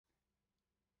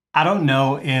I don't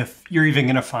know if you're even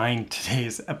going to find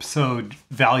today's episode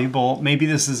valuable. Maybe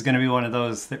this is going to be one of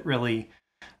those that really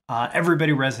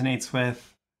everybody resonates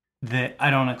with, that I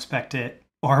don't expect it,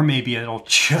 or maybe it'll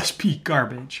just be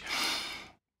garbage.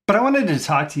 But I wanted to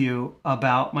talk to you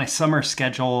about my summer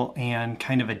schedule and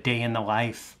kind of a day in the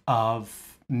life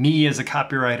of me as a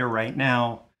copywriter right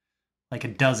now, like a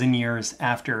dozen years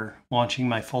after launching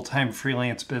my full-time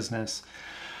freelance business.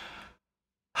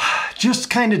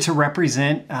 Just kind of to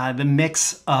represent the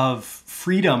mix of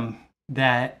freedom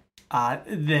that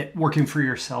that working for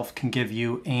yourself can give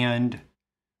you, and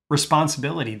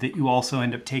responsibility that you also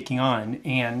end up taking on.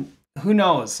 And who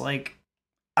knows, like,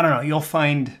 I don't know, you'll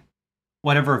find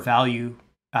whatever value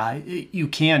you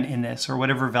can in this, or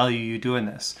whatever value you do in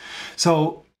this.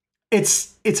 So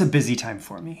it's a busy time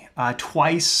for me.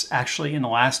 Twice actually in the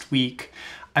last week,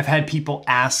 I've had people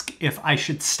ask if I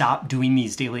should stop doing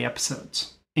these daily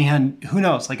episodes. And who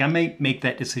knows, like I may make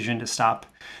that decision to stop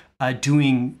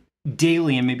doing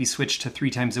daily and maybe switch to 3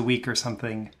 times a week or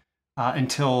something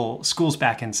until school's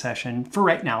back in session. For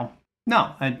right now,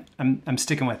 no, I'm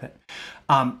sticking with it.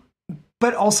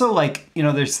 But also, like, you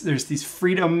know, there's these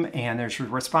freedom and there's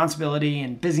responsibility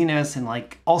and busyness, and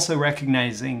like also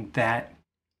recognizing that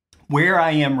where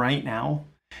I am right now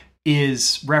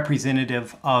is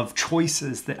representative of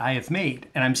choices that I have made.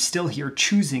 And I'm still here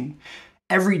choosing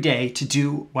every day to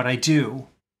do what I do,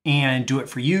 and do it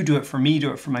for you, do it for me,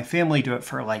 do it for my family, do it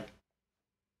for like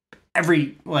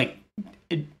every, like,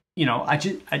 it, you know,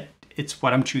 it's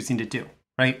what I'm choosing to do,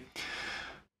 right?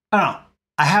 I don't know.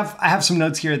 I have some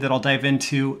notes here that I'll dive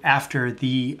into after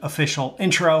the official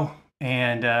intro,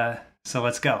 and so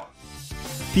let's go.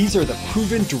 These are the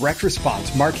proven direct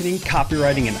response marketing,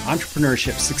 copywriting, and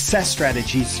entrepreneurship success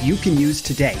strategies you can use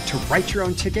today to write your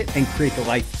own ticket and create the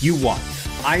life you want.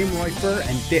 I am Roy Furr,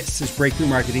 and this is Breakthrough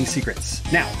Marketing Secrets.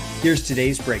 Now, here's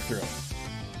today's breakthrough.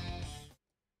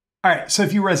 All right, so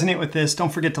if you resonate with this,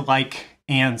 don't forget to like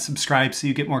and subscribe so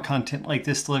you get more content like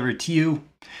this delivered to you.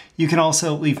 You can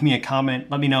also leave me a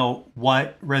comment. Let me know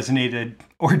what resonated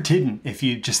or didn't, if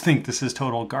you just think this is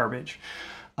total garbage.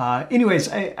 Anyways,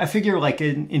 I figure, like,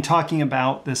 in talking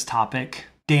about this topic,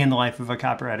 day in the life of a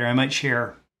copywriter, I might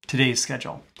share today's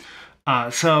schedule.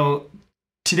 So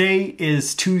today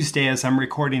is Tuesday as I'm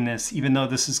recording this, even though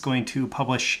this is going to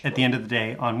publish at the end of the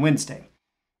day on Wednesday.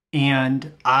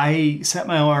 And I set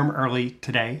my alarm early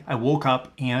today. I woke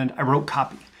up and I wrote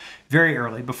copy very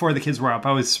early, before the kids were up.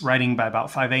 I was writing by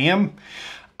about 5 a.m.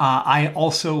 I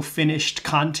also finished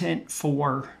content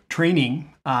for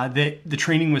training. The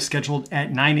training was scheduled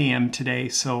at 9 a.m. today,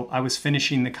 so I was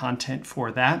finishing the content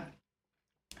for that.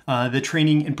 The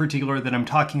training in particular that I'm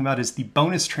talking about is the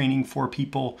bonus training for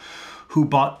people who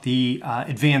bought the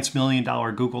Advanced $1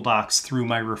 Million Google Docs through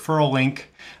my referral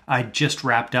link. I just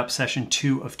wrapped up session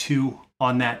 2 of 2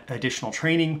 on that additional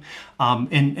training.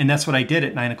 And that's what I did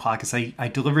at 9 o'clock, is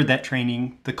I delivered that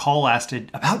training. The call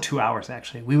lasted about 2 hours,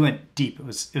 actually. We went deep. It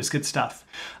was good stuff.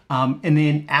 And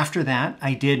then after that,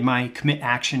 I did my Commit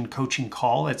Action coaching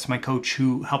call. It's my coach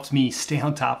who helps me stay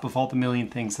on top of all the million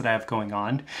things that I have going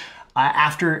on.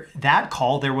 After that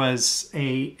call, there was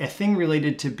a thing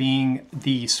related to being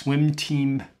the swim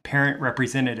team parent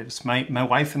representatives. My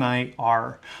wife and I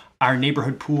are our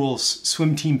neighborhood pool's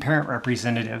swim team parent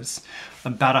representatives.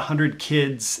 About 100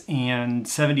 kids and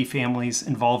 70 families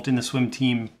involved in the swim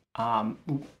team.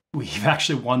 We've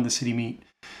actually won the city meet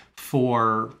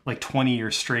for like 20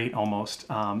 years straight, almost,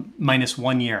 minus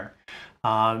 1 year.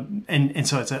 And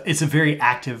so it's a very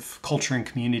active culture and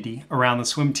community around the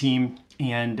swim team.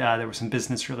 And there was some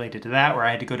business related to that, where I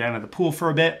had to go down to the pool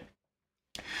for a bit.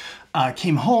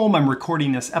 Came home, I'm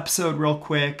recording this episode real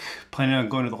quick, planning on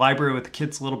going to the library with the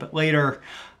kids a little bit later,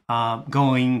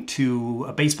 going to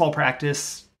a baseball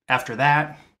practice after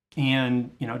that,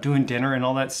 and, you know, doing dinner and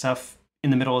all that stuff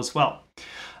in the middle as well.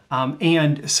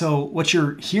 And so what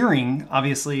you're hearing,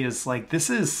 obviously, is like, this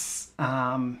is,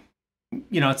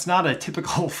 you know, it's not a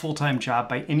typical full-time job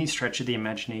by any stretch of the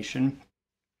imagination.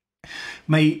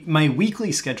 My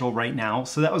weekly schedule right now,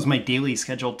 so that was my daily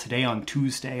schedule today on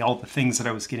Tuesday, all the things that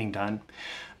I was getting done.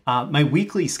 My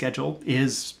weekly schedule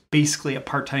is basically a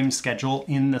part-time schedule.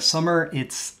 In the summer,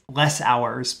 it's less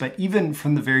hours, but even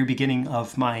from the very beginning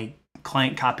of my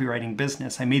client copywriting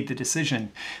business, I made the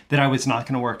decision that I was not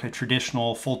going to work a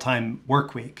traditional full-time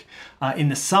work week. In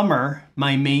the summer,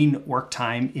 my main work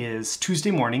time is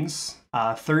Tuesday mornings,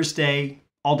 Thursday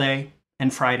all day,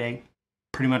 and Friday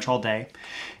pretty much all day.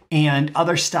 And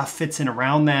other stuff fits in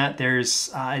around that. There's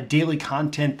daily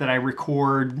content that I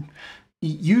record.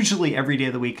 Usually every day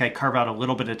of the week, I carve out a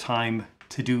little bit of time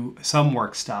to do some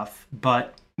work stuff.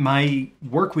 But my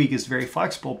work week is very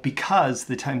flexible because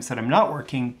the times that I'm not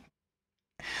working,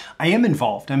 I am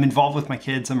involved. I'm involved with my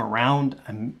kids. I'm around.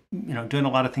 I'm, doing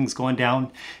a lot of things going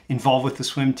down, involved with the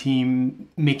swim team,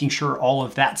 making sure all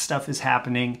of that stuff is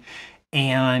happening.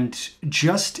 And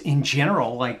just in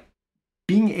general, like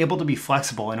being able to be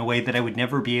flexible in a way that I would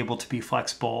never be able to be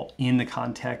flexible in the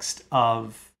context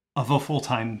of a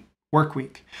full-time work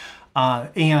week.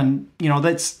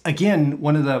 That's, again,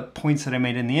 one of the points that I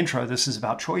made in the intro. This is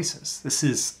about choices.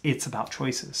 It's about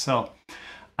choices. So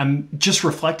I'm just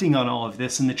reflecting on all of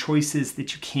this and the choices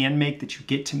that you can make, that you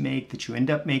get to make, that you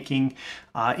end up making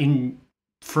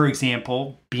for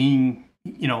example, being,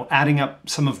 adding up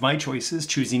some of my choices,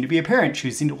 choosing to be a parent,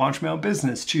 choosing to launch my own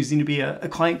business, choosing to be a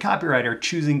client copywriter,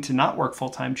 choosing to not work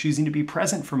full-time, choosing to be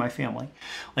present for my family.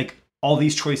 Like all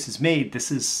these choices made,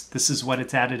 this is what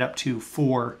it's added up to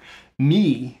for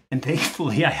me. And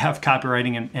thankfully I have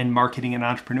copywriting and marketing and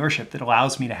entrepreneurship that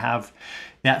allows me to have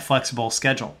that flexible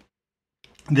schedule.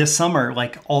 This summer,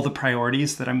 like all the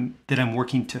priorities that I'm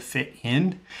working to fit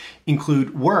in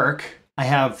include work. I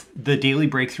have the daily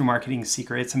Breakthrough Marketing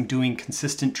Secrets. I'm doing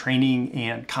consistent training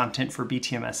and content for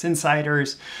BTMS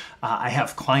insiders. I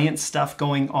have client stuff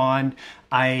going on.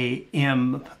 I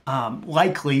am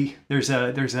likely, there's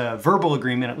a verbal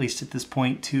agreement, at least at this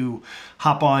point, to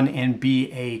hop on and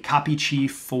be a copy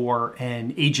chief for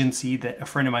an agency that a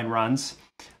friend of mine runs.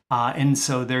 And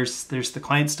so there's the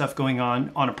client stuff going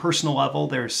on a personal level.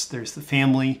 There's the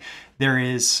family. There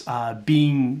is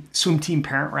being swim team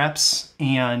parent reps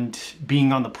and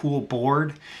being on the pool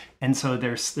board. And so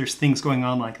there's things going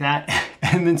on like that.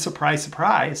 And then surprise,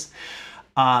 surprise,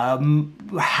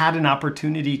 had an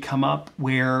opportunity come up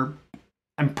where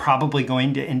I'm probably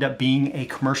going to end up being a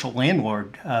commercial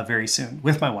landlord very soon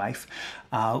with my wife.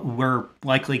 We're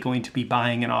likely going to be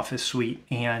buying an office suite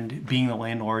and being the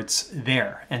landlords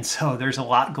there. And so there's a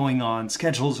lot going on.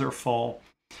 Schedules are full.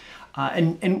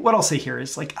 And what I'll say here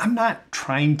is, like, I'm not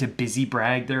trying to busy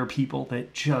brag. There are people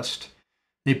that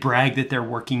they brag that they're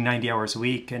working 90 hours a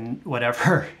week and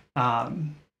whatever.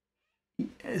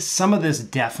 Some of this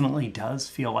definitely does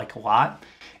feel like a lot.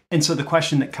 And so the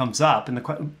question that comes up, and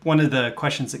one of the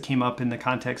questions that came up in the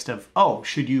context of,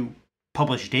 should you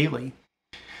publish daily?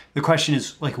 The question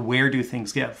is, like, where do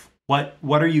things give?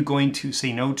 What are you going to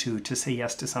say no to say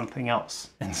yes to something else?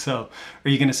 And so are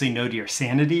you going to say no to your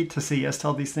sanity to say yes to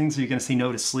all these things? Are you going to say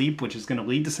no to sleep, which is going to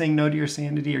lead to saying no to your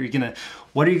sanity?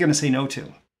 What are you going to say no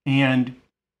to? And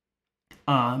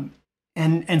some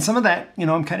of that,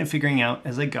 I'm kind of figuring out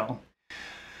as I go.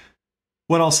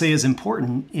 What I'll say is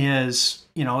important is,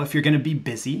 if you're going to be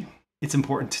busy, it's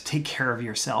important to take care of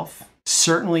yourself.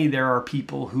 Certainly there are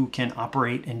people who can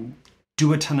operate and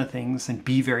do a ton of things and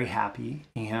be very happy.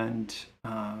 And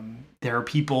there are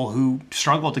people who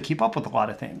struggle to keep up with a lot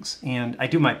of things. And I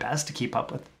do my best to keep up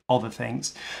with all the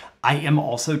things. I am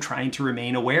also trying to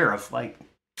remain aware of, like,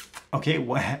 okay,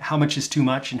 how much is too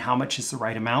much and how much is the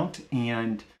right amount?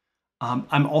 And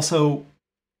I'm also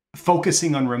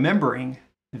focusing on remembering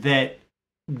that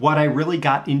what I really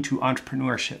got into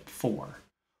entrepreneurship for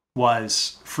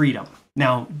was freedom.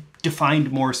 Now,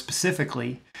 defined more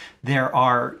specifically, there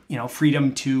are,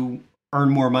 freedom to earn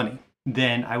more money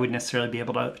than I would necessarily be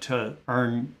able to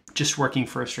earn just working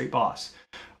for a straight boss.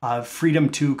 Freedom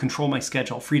to control my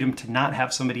schedule, freedom to not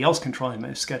have somebody else controlling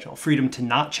my schedule, freedom to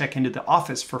not check into the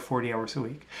office for 40 hours a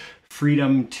week,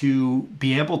 freedom to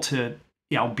be able to,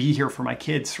 be here for my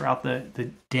kids throughout the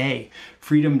day,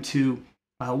 freedom to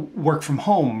work from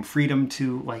home, freedom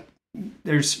to,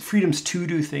 there's freedoms to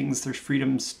do things, there's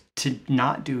freedoms to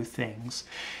not do things.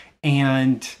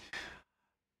 And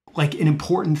an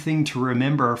important thing to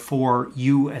remember for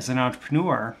you as an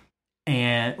entrepreneur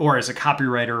or as a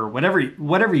copywriter or whatever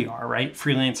you are, right?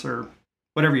 Freelancer,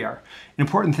 whatever you are. An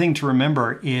important thing to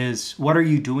remember is, what are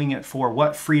you doing it for?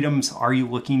 What freedoms are you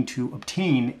looking to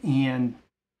obtain? And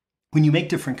when you make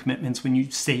different commitments, when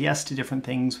you say yes to different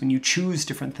things, when you choose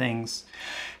different things,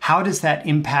 how does that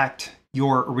impact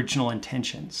your original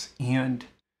intentions? And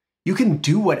you can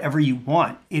do whatever you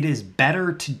want. It is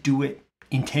better to do it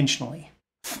intentionally.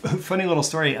 Funny little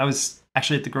story. I was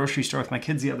actually at the grocery store with my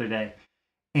kids the other day,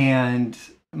 and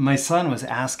my son was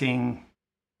asking,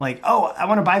 I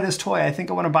want to buy this toy. I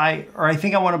think I want to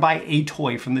buy a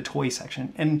toy from the toy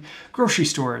section. And grocery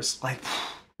stores,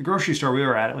 the grocery store we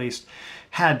were at least,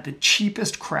 had the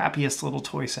cheapest, crappiest little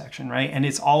toy section, right? And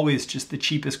it's always just the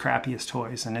cheapest, crappiest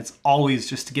toys. And it's always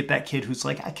just to get that kid who's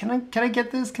like, can I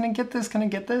get this? Can I get this? Can I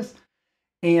get this?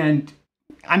 And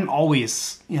I'm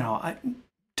always,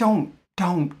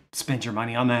 don't spend your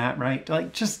money on that, right?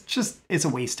 Just it's a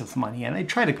waste of money. And I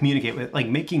try to communicate with,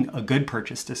 making a good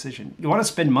purchase decision. You want to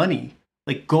spend money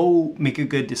Like, go make a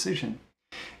good decision.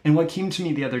 And what came to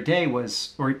me the other day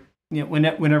was, or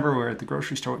whenever we're at the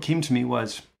grocery store, what came to me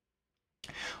was,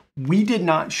 we did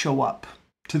not show up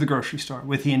to the grocery store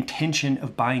with the intention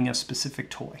of buying a specific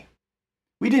toy.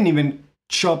 We didn't even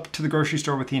show up to the grocery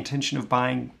store with the intention of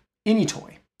buying any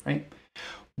toy, right?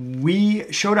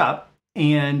 We showed up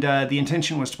and the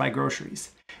intention was to buy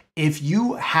groceries. If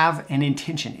you have an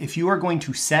intention, if you are going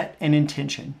to set an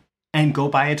intention and go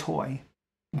buy a toy,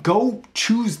 go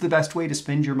choose the best way to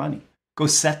spend your money. Go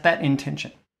set that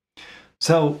intention.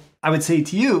 So I would say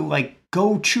to you, like,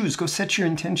 go set your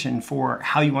intention for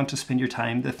how you want to spend your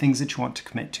time, the things that you want to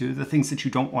commit to, the things that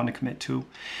you don't want to commit to,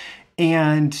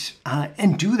 and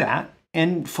do that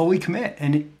and fully commit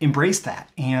and embrace that.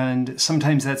 And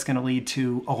sometimes that's going to lead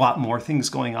to a lot more things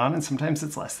going on, and sometimes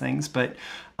it's less things, but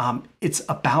it's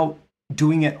about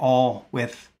doing it all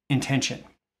with intention.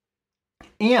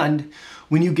 And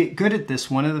when you get good at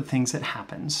this, one of the things that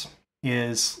happens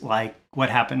is like what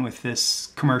happened with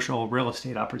this commercial real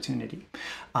estate opportunity.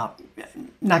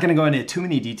 Not going to go into too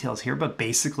many details here, but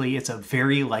basically it's a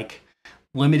very like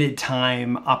limited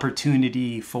time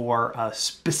opportunity for a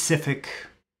specific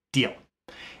deal.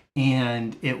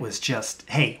 And it was just,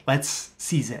 hey, let's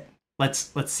seize it.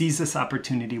 Let's seize this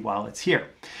opportunity while it's here.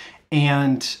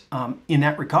 And in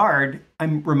that regard,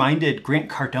 I'm reminded Grant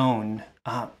Cardone,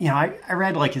 I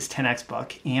read like his 10X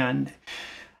book, and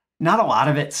not a lot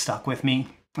of it stuck with me.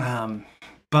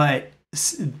 But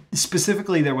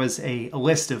specifically, there was a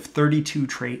list of 32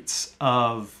 traits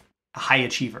of high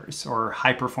achievers or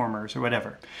high performers or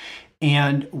whatever.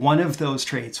 And one of those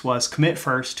traits was commit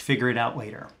first, figure it out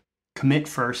later. Commit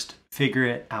first, figure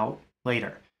it out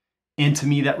later. And to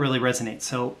me, that really resonates.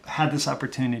 So had this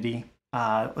opportunity,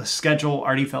 a schedule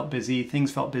already felt busy,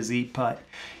 things felt busy, but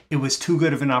it was too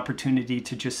good of an opportunity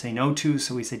to just say no to.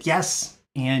 So we said yes.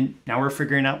 And now we're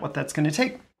figuring out what that's going to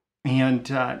take. And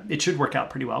it should work out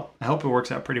pretty well. I hope it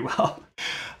works out pretty well.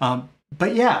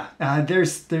 But yeah,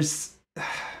 there's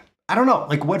I don't know,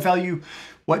 like what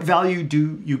value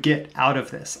do you get out of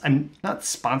this? I'm not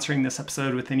sponsoring this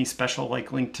episode with any special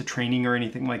like link to training or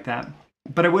anything like that.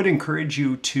 But I would encourage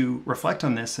you to reflect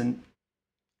on this. And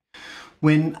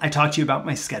when I talk to you about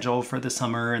my schedule for the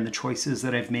summer and the choices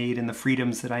that I've made and the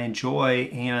freedoms that I enjoy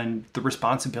and the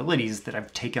responsibilities that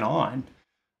I've taken on,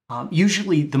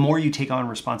 usually the more you take on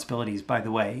responsibilities, by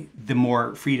the way, the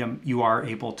more freedom you are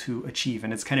able to achieve.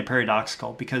 And it's kind of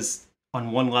paradoxical because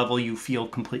on one level, you feel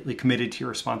completely committed to your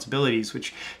responsibilities,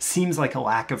 which seems like a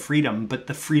lack of freedom, but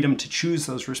the freedom to choose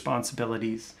those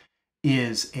responsibilities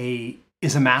is a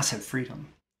massive freedom.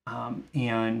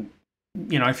 And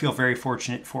I feel very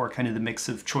fortunate for kind of the mix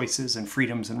of choices and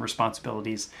freedoms and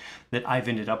responsibilities that I've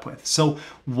ended up with. So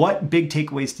what big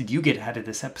takeaways did you get out of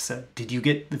this episode? Did you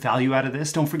get the value out of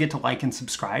this? Don't forget to like and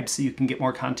subscribe so you can get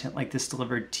more content like this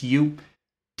delivered to you.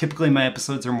 Typically, my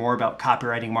episodes are more about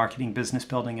copywriting, marketing, business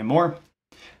building, and more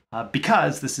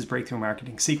because this is Breakthrough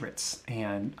Marketing Secrets,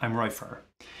 and I'm Roy Furr.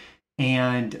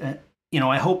 And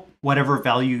I hope whatever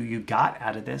value you got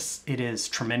out of this, it is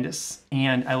tremendous.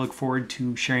 And I look forward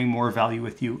to sharing more value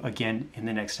with you again in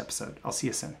the next episode. I'll see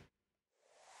you soon.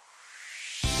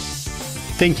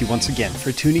 Thank you once again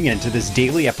for tuning in to this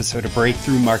daily episode of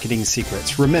Breakthrough Marketing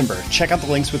Secrets. Remember, check out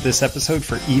the links with this episode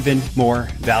for even more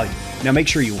value. Now make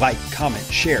sure you like, comment,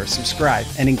 share, subscribe,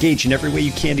 and engage in every way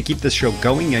you can to keep this show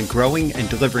going and growing and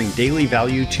delivering daily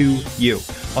value to you.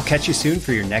 I'll catch you soon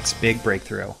for your next big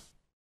breakthrough.